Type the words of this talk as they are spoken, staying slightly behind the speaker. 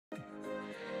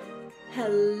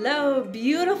Hello,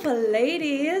 beautiful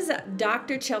ladies.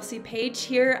 Dr. Chelsea Page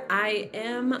here. I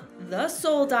am the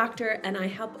Soul Doctor, and I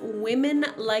help women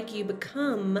like you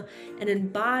become and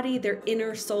embody their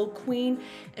inner soul queen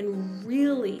and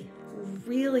really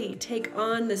take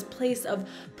on this place of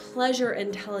pleasure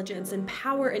intelligence and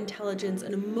power intelligence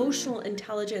and emotional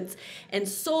intelligence and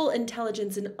soul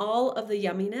intelligence and all of the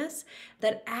yumminess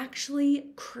that actually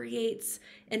creates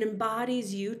and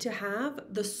embodies you to have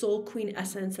the soul queen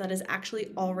essence that is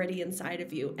actually already inside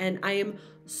of you. And I am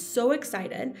so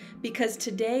excited because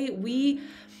today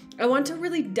I want to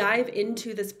really dive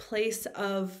into this place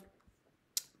of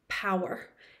power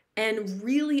and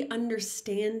really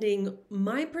understanding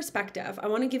my perspective. I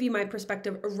want to give you my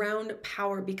perspective around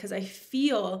power because I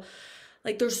feel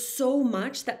like there's so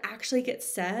much that actually gets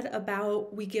said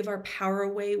about we give our power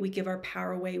away, we give our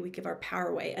power away, we give our power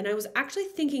away. And I was actually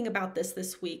thinking about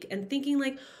this week and thinking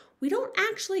like, we don't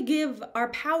actually give our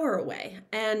power away.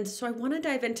 And so I want to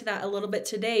dive into that a little bit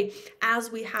today as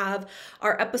we have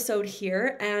our episode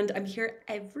here. And I'm here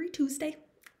every Tuesday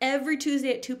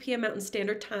at 2 p.m. Mountain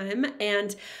Standard Time.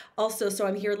 And also, so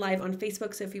I'm here live on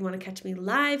Facebook. So if you want to catch me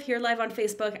live on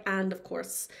Facebook. And of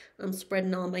course, I'm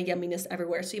spreading all my yumminess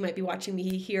everywhere. So you might be watching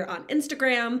me here on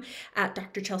Instagram at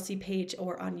Dr. Chelsea Page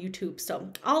or on YouTube.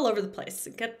 So all over the place.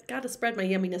 Got to spread my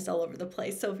yumminess all over the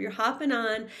place. So if you're hopping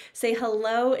on, say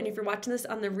hello. And if you're watching this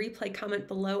on the replay, comment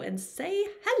below and say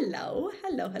hello.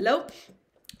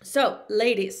 So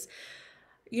ladies,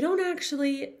 you don't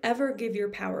actually ever give your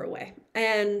power away.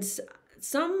 And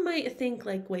some might think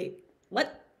like, wait,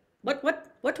 what,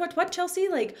 Chelsea?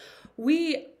 Like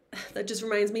that just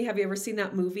reminds me, have you ever seen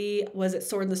that movie? Was it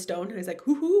Sword in the Stone? And he's like,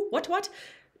 who, what?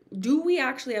 Do we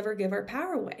actually ever give our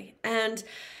power away? And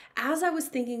as I was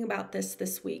thinking about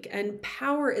this week, and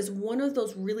power is one of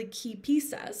those really key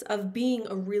pieces of being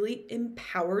a really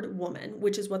empowered woman,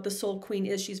 which is what the soul queen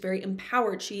is. She's very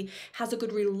empowered. She has a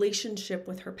good relationship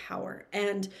with her power.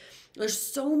 And there's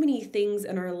so many things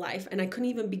in our life, and I couldn't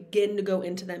even begin to go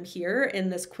into them here in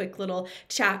this quick little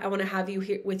chat I want to have you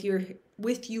here with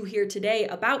you here today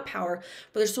about power.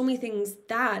 But there's so many things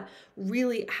that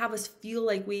really have us feel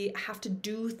like we have to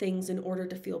do things in order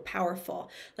to feel powerful.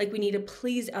 Like we need to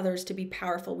please others to be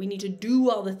powerful. We need to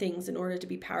do all the things in order to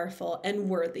be powerful and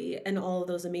worthy and all of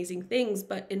those amazing things.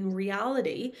 But in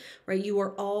reality, right, you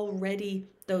are already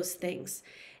those things.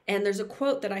 And there's a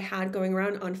quote that I had going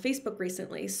around on Facebook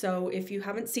recently. So if you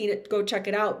haven't seen it, go check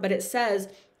it out. But it says,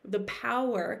 the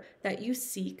power that you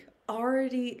seek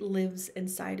already lives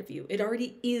inside of you. It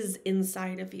already is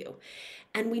inside of you.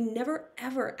 And we never,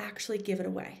 ever actually give it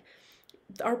away.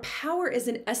 Our power is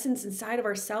an essence inside of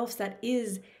ourselves that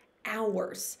is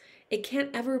ours. It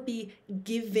can't ever be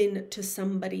given to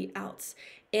somebody else.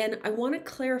 And I want to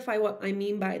clarify what I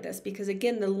mean by this, because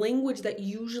again, the language that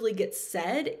usually gets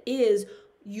said is,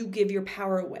 you give your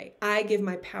power away. I give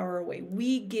my power away.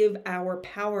 We give our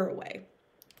power away.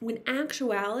 When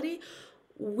actuality,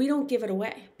 we don't give it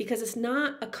away because it's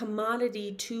not a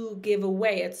commodity to give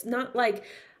away. It's not like,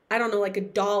 I don't know, like a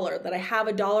dollar, that I have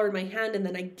a dollar in my hand and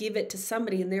then I give it to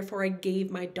somebody and therefore I gave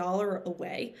my dollar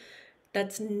away.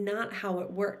 That's not how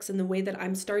it works. And the way that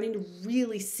I'm starting to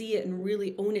really see it and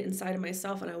really own it inside of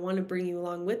myself, and I want to bring you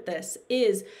along with this,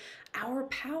 is our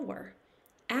power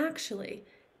actually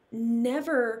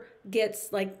never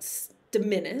gets like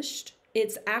diminished.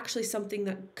 It's actually something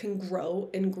that can grow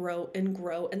and grow and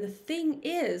grow. And the thing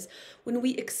is, when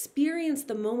we experience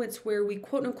the moments where we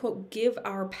quote unquote give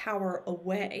our power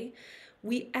away,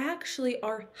 we actually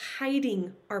are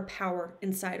hiding our power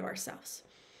inside of ourselves.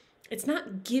 It's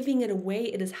not giving it away,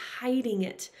 it is hiding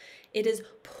it. It is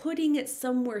putting it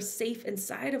somewhere safe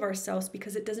inside of ourselves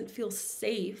because it doesn't feel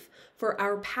safe for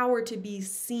our power to be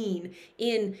seen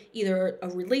in either a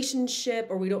relationship,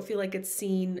 or we don't feel like it's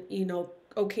seen,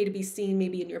 okay to be seen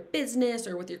maybe in your business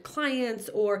or with your clients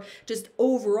or just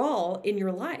overall in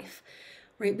your life.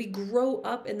 Right? We grow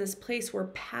up in this place where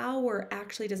power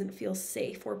actually doesn't feel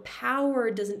safe, where power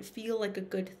doesn't feel like a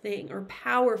good thing, or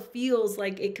power feels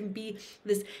like it can be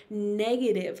this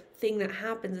negative thing that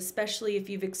happens, especially if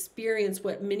you've experienced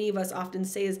what many of us often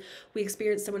say is we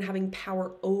experience someone having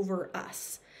power over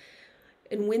us.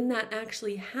 And when that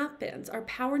actually happens, our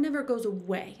power never goes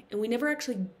away and we never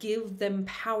actually give them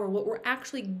power. What we're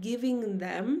actually giving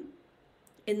them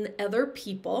in other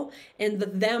people, and the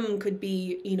them could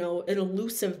be, an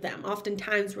elusive them.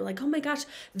 Oftentimes we're like, oh my gosh,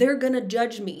 they're gonna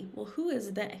judge me. Well, who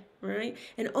is they, right?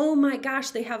 And oh my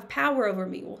gosh, they have power over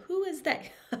me. Well, who is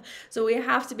they? So we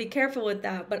have to be careful with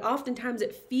that. But oftentimes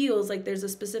it feels like there's a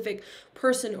specific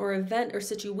person or event or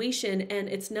situation, and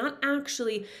it's not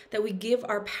actually that we give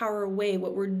our power away.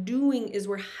 What we're doing is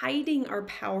we're hiding our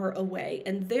power away,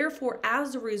 and therefore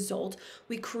as a result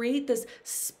we create this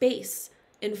space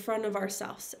in front of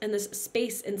ourselves and this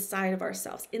space inside of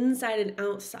ourselves, inside and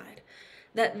outside,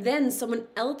 that then someone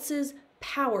else's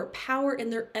power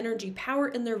in their energy, power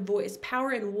in their voice,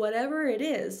 power in whatever it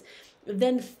is,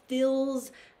 then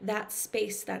fills that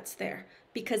space that's there,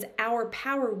 because our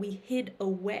power we hid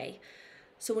away.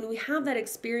 So when we have that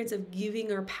experience of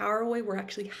giving our power away, we're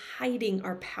actually hiding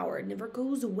our power. It never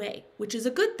goes away, which is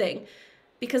a good thing,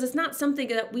 because it's not something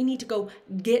that we need to go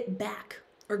get back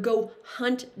or go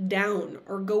hunt down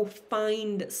or go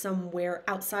find somewhere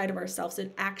outside of ourselves.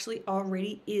 It actually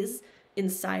already is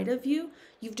inside of you.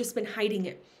 You've just been hiding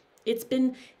it. It's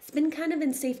been kind of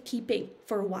in safekeeping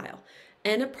for a while.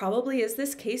 And it probably is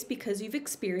this case because you've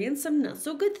experienced some not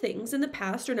so good things in the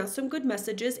past, or not some good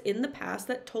messages in the past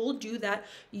that told you that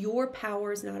your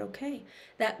power is not okay.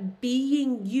 That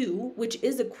being you, which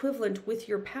is equivalent with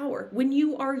your power, when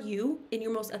you are you in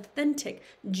your most authentic,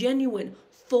 genuine,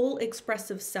 full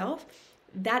expressive self,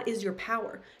 that is your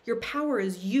power. Your power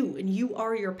is you, and you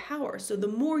are your power. So the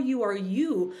more you are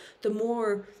you, the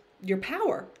more your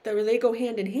power. They go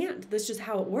hand in hand. That's just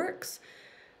how it works.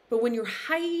 But when you're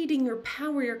hiding your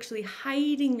power, you're actually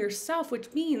hiding yourself,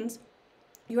 which means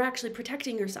you're actually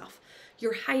protecting yourself.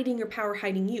 You're hiding your power,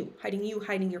 hiding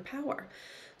your power.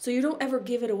 So you don't ever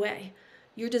give it away.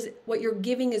 What you're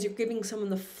giving is you're giving someone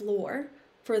the floor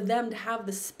for them to have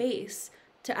the space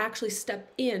to actually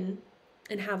step in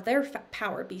and have their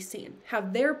power be seen,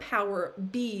 have their power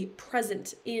be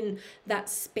present in that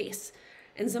space.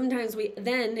 And sometimes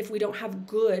if we don't have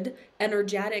good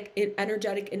energetic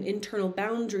and internal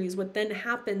boundaries, what then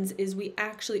happens is we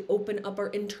actually open up our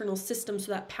internal system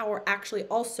so that power actually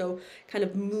also kind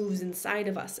of moves inside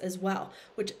of us as well,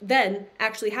 which then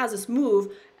actually has us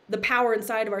move the power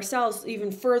inside of ourselves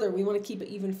even further. We want to keep it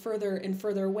even further and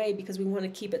further away because we want to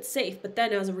keep it safe. But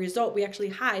then as a result, we actually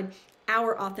hide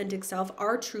our authentic self,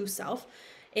 our true self,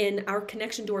 and our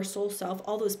connection to our soul self.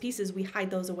 All those pieces, we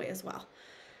hide those away as well.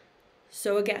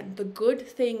 So again, the good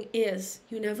thing is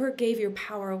you never gave your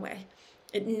power away.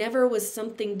 It never was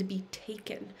something to be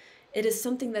taken. It is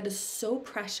something that is so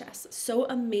precious, so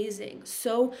amazing,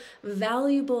 so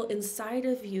valuable inside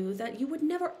of you that you would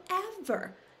never,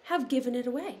 ever have given it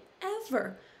away,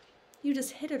 ever. You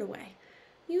just hid it away.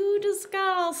 You just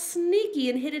got all sneaky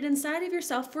and hid it inside of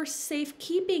yourself for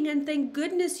safekeeping. And thank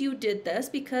goodness you did this,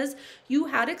 because you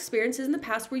had experiences in the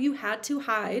past where you had to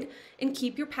hide and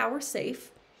keep your power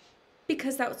safe,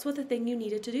 because that's what the thing you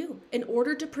needed to do. In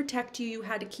order to protect you, you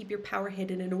had to keep your power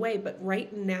hidden in a way. But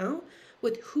right now,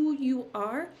 with who you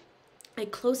are, I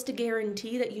close to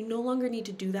guarantee that you no longer need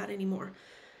to do that anymore.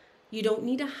 You don't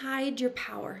need to hide your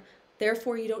power.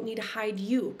 Therefore, you don't need to hide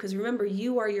you, because remember,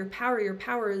 you are your power. Your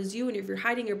power is you. And if you're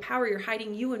hiding your power, you're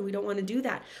hiding you, and we don't want to do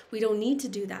that. We don't need to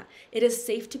do that. It is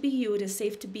safe to be you. It is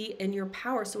safe to be in your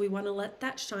power. So we want to let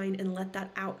that shine and let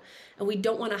that out. And we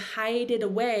don't want to hide it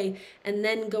away and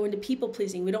then go into people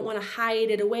pleasing. We don't want to hide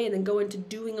it away and then go into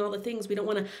doing all the things. We don't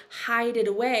want to hide it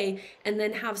away and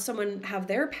then have someone have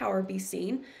their power be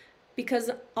seen.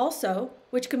 Because also,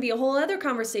 which can be a whole other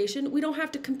conversation, we don't have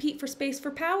to compete for space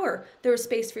for power. There is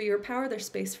space for your power, there's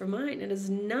space for mine. It is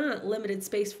not limited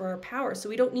space for our power. So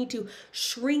we don't need to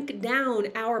shrink down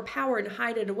our power and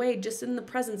hide it away just in the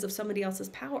presence of somebody else's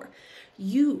power.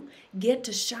 You get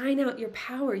to shine out your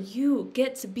power. You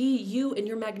get to be you, and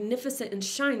you're magnificent and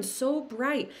shine so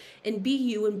bright and be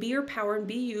you and be your power and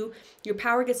be you. Your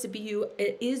power gets to be you.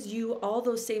 It is you, all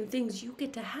those same things. You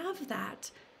get to have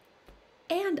that.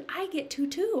 And I get to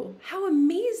too. How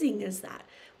amazing is that?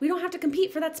 We don't have to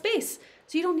compete for that space.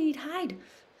 So you don't need to hide.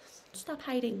 Stop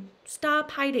hiding.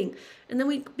 Stop hiding. And then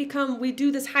we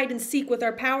do this hide and seek with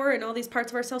our power and all these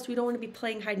parts of ourselves. We don't want to be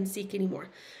playing hide and seek anymore.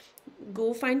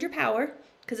 Go find your power,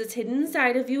 because it's hidden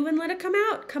inside of you, and let it come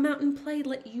out. Come out and play.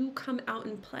 Let you come out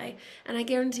and play. And I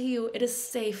guarantee you, it is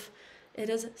safe. It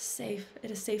is safe.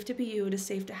 It is safe to be you. It is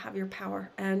safe to have your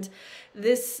power. And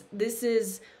this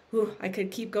is... I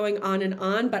could keep going on and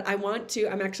on, but I'm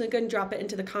actually going to drop it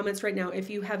into the comments right now. If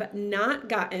you have not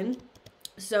gotten,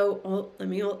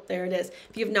 there it is.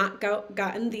 If you have not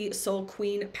gotten the Soul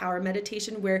Queen Power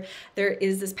Meditation, where there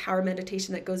is this power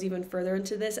meditation that goes even further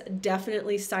into this,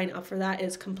 definitely sign up for that. It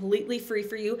is completely free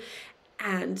for you.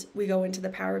 And we go into the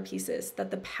power pieces, that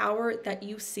the power that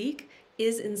you seek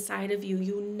is inside of you.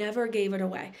 You never gave it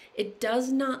away. It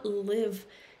does not live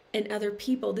in other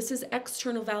people. This is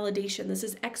external validation. This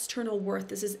is external worth.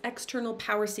 This is external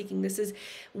power seeking. This is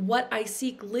what I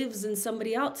seek lives in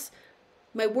somebody else.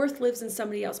 My worth lives in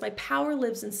somebody else. My power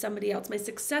lives in somebody else. My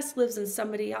success lives in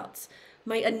somebody else.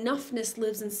 My enoughness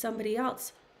lives in somebody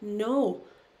else. No,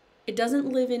 it doesn't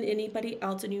live in anybody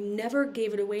else, and you never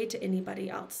gave it away to anybody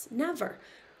else. Never.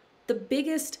 The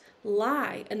biggest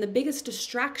lie and the biggest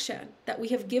distraction that we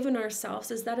have given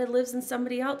ourselves is that it lives in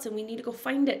somebody else, and we need to go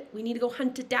find it. We need to go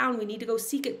hunt it down. We need to go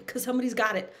seek it because somebody's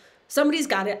got it. Somebody's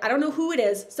got it. I don't know who it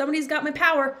is. Somebody's got my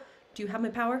power. Do you have my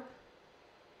power?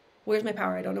 Where's my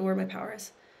power? I don't know where my power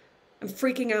is. I'm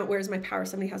freaking out. Where's my power?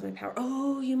 Somebody has my power.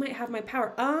 Oh, you might have my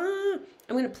power. I'm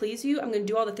going to please you. I'm going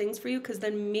to do all the things for you because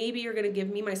then maybe you're going to give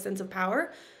me my sense of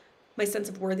power, my sense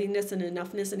of worthiness and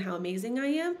enoughness and how amazing I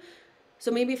am.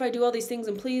 So maybe if I do all these things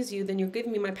and please you, then you're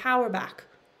giving me my power back.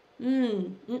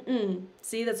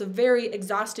 See, that's a very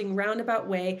exhausting roundabout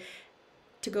way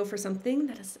to go for something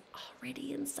that is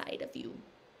already inside of you.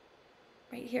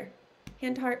 Right here.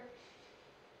 Hand to heart.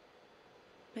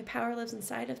 My power lives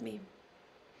inside of me.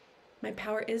 My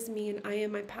power is me, and I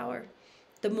am my power.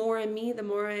 The more I'm me, the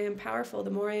more I am powerful.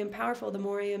 The more I am powerful, the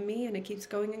more I am me, and it keeps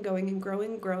going and going and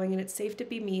growing and growing, and it's safe to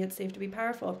be me. It's safe to be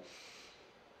powerful.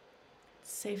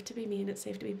 It's safe to be me, and it's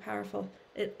safe to be powerful.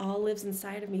 It all lives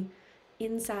inside of me,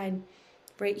 inside,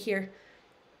 right here.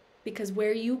 Because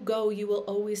where you go, you will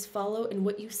always follow, and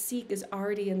what you seek is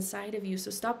already inside of you.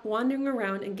 So stop wandering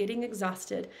around and getting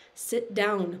exhausted. Sit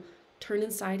down, turn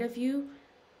inside of you,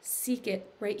 seek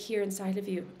it right here inside of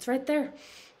you. It's right there.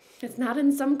 It's not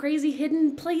in some crazy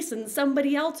hidden place in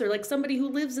somebody else or like somebody who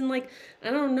lives in like, I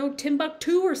don't know,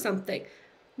 Timbuktu or something.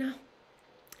 No, it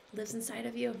lives inside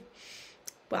of you.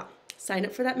 Well, sign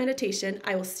up for that meditation.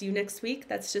 I will see you next week.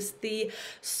 That's just the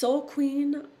Soul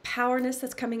Queen powerness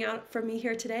that's coming out from me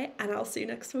here today. And I'll see you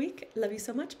next week. Love you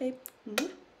so much, babe.